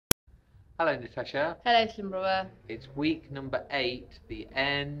Hello, Natasha. Hello, Slim Brother. It's week number 8, the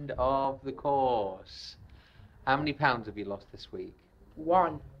end of the course. How many pounds have you lost this week?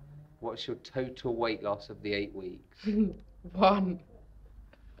 1. What's your total weight loss of the 8 weeks? 1.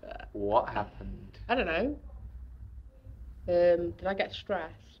 What happened? I don't know. Did I get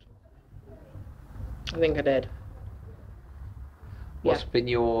stressed? I think I did. What's been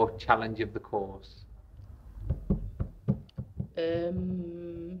your challenge of the course?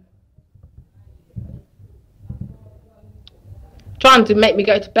 Trying to make me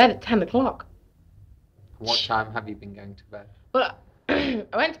go to bed at 10 o'clock. What time have you been going to bed? Well, I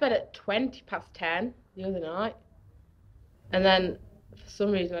went to bed at 20 past 10 the other night. And then, for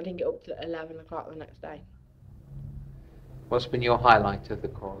some reason, I didn't get up till 11 o'clock the next day. What's been your highlight of the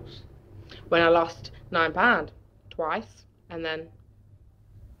course? When I lost £9 twice and then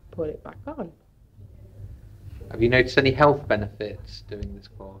put it back on. Have you noticed any health benefits doing this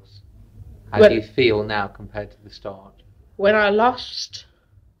course? How do you feel now compared to the start? When I lost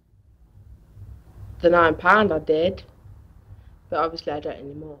the £9, I did, but obviously I don't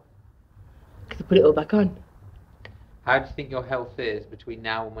anymore because I put it all back on. How do you think your health is between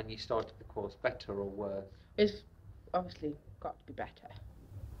now and when you started the course? Better or worse? It's obviously got to be better.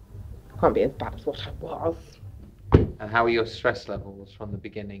 It can't be as bad as what I was. And how are your stress levels from the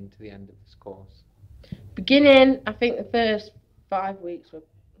beginning to the end of this course? Beginning, I think the first 5 weeks were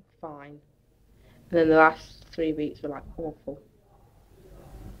fine, and then the last 3 weeks were like awful.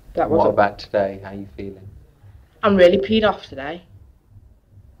 What about today? How are you feeling? I'm really peed off today.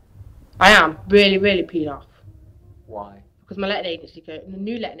 I am really, really peed off. Why? Because my letting agency the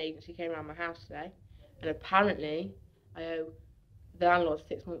new letting agency came around my house today, and apparently I owe the landlord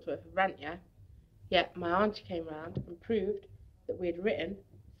 6 months worth of rent. Yeah, my auntie came round and proved that we had written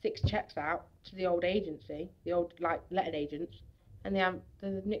 6 checks out to the old agency, the old letting agents, and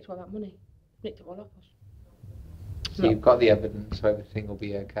they nicked all that money, nicked it all off us. So you've got the evidence, so everything will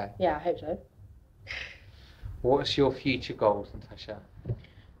be okay. Yeah, I hope so. What's your future goals, Natasha?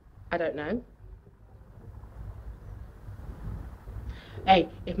 I don't know. Hey,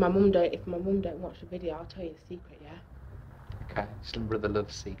 if my mum don't watch the video, I'll tell you a secret, yeah? Okay, Slim Brother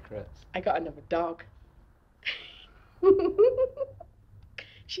loves secrets. I got another dog.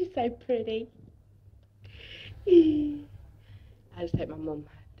 She's so pretty. I just hope my mum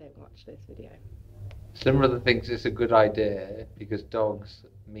don't watch this video. Slim Brother thinks it's a good idea because dogs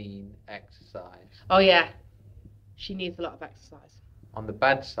mean exercise. Oh yeah, she needs a lot of exercise. On the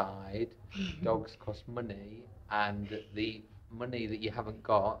bad side, dogs cost money, and the money that you haven't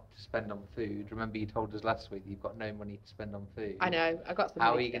got to spend on food. Remember you told us last week that you've got no money to spend on food. I know, I got some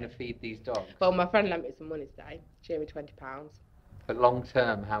How money are you going to feed these dogs? Well, my friend lent me some money today. She gave me £20. But long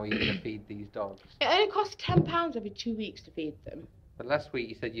term, how are you going to feed these dogs? It only costs £10 every 2 weeks to feed them. But last week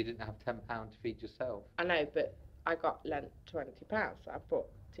you said you didn't have £10 to feed yourself. I know, but I got lent £20, so I bought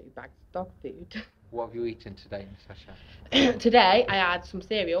 2 bags of dog food. What have you eaten today, Natasha? Today I had some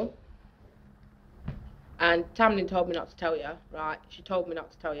cereal. And Tamlin told me not to tell you, right? She told me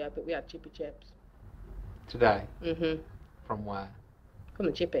not to tell you, but we had chippy chips. Today? Mhm. From where? From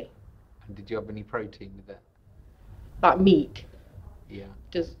the chippy. And did you have any protein with it? Like meat. Yeah.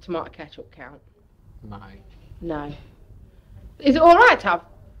 Does tomato ketchup count? No. No. Is it alright to have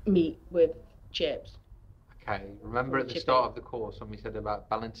meat with chips? Okay, remember at the start of the course when we said about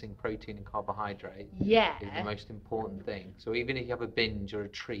balancing protein and carbohydrate? Yeah. Is the most important thing. So even if you have a binge or a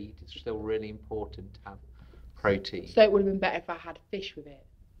treat, it's still really important to have protein. So it would have been better if I had fish with it?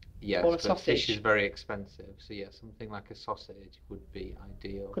 Yes, or a but sausage. Fish is very expensive, so yeah, something like a sausage would be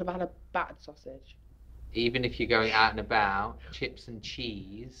ideal. Could have had a battered sausage. Even if you're going out and about, chips and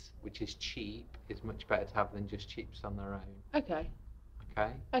cheese, which is cheap, is much better to have than just chips on their own. Okay.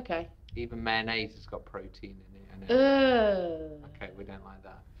 Okay? Okay. Even mayonnaise has got protein in it. Okay, we don't like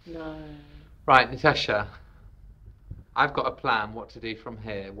that. No. Right, Natasha, I've got a plan what to do from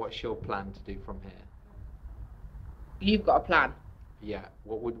here. What's your plan to do from here? You've got a plan? Yeah.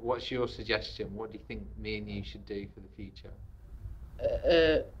 What's your suggestion? What do you think me and you should do for the future?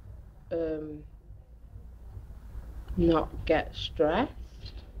 Not get stressed?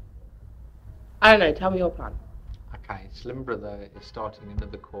 I don't know, tell me your plan. Okay, Slim Brother is starting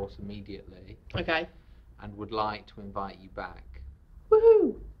another course immediately. Okay. And would like to invite you back.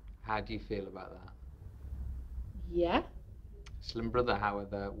 Woohoo! How do you feel about that? Yeah. Slim Brother,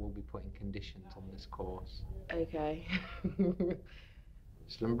 however, will be putting conditions on this course. Okay.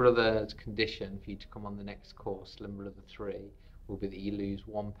 Slim Brother's condition for you to come on the next course, Slim Brother 3, will be that you lose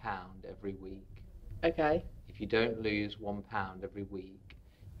 £1 every week. Okay. If you don't lose £1 every week,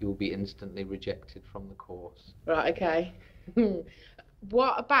 you will be instantly rejected from the course. Right, okay.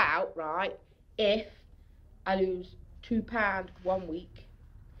 what about, right, if I lose £2 1 week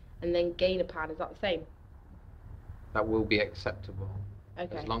and then gain a pound? Is that the same? That will be acceptable.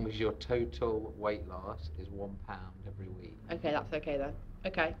 Okay. As long as your total weight loss is £1 every week. Okay, that's okay then.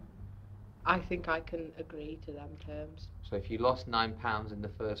 Okay. I think I can agree to them terms. So if you lost £9 in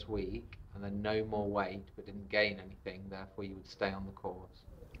the first week and then no more weight but didn't gain anything, therefore you would stay on the course.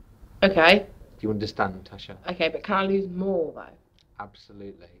 Okay. Do you understand, Natasha? Okay, but can I lose more though?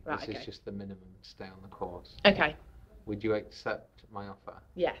 Absolutely. Right, This okay. is just the minimum to stay on the course. Okay. Would you accept my offer?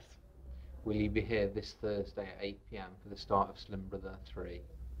 Yes. Will you be here this Thursday at 8 p.m. for the start of Slim Brother 3?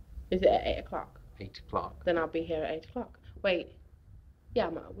 Is it at 8 o'clock? 8 o'clock. Then I'll be here at 8 o'clock. Wait. Yeah,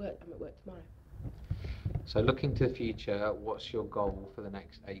 I'm at work. I'm at work tomorrow. So looking to the future, what's your goal for the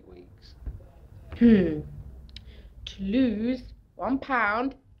next 8 weeks? To lose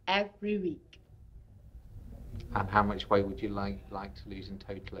 £1 every week. And how much weight would you like to lose in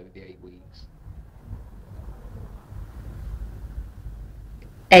total over the 8 weeks?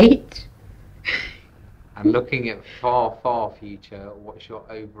 8. And looking at far, far future, what's your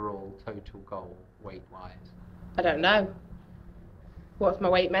overall total goal weight-wise? I don't know. What's my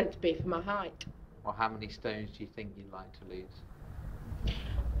weight meant to be for my height? Or how many stones do you think you'd like to lose?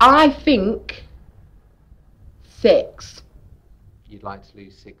 I think 6. You'd like to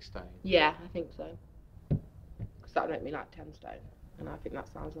lose 6 stone. Yeah, I think so. Because that would make me like 10 stone. And I think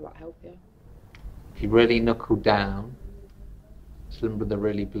that sounds a lot healthier. If you really knuckle down, Slim Brother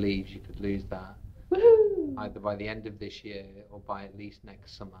really believes you could lose that. Woohoo! Either by the end of this year or by at least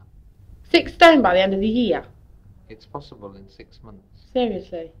next summer. 6 stone by the end of the year? It's possible in 6 months.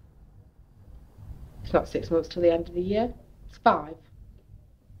 Seriously? It's not 6 months till the end of the year. It's 5.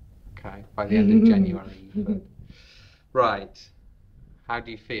 Okay, by the end of January. But... Right. How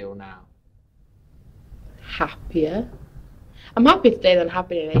do you feel now? Happier. I'm happier today than I've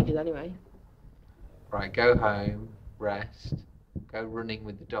been in ages anyway. Right, go home, rest, go running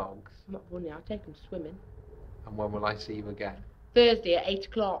with the dogs. I'm not running, I'll take them swimming. And when will I see you again? Thursday at 8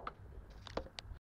 o'clock.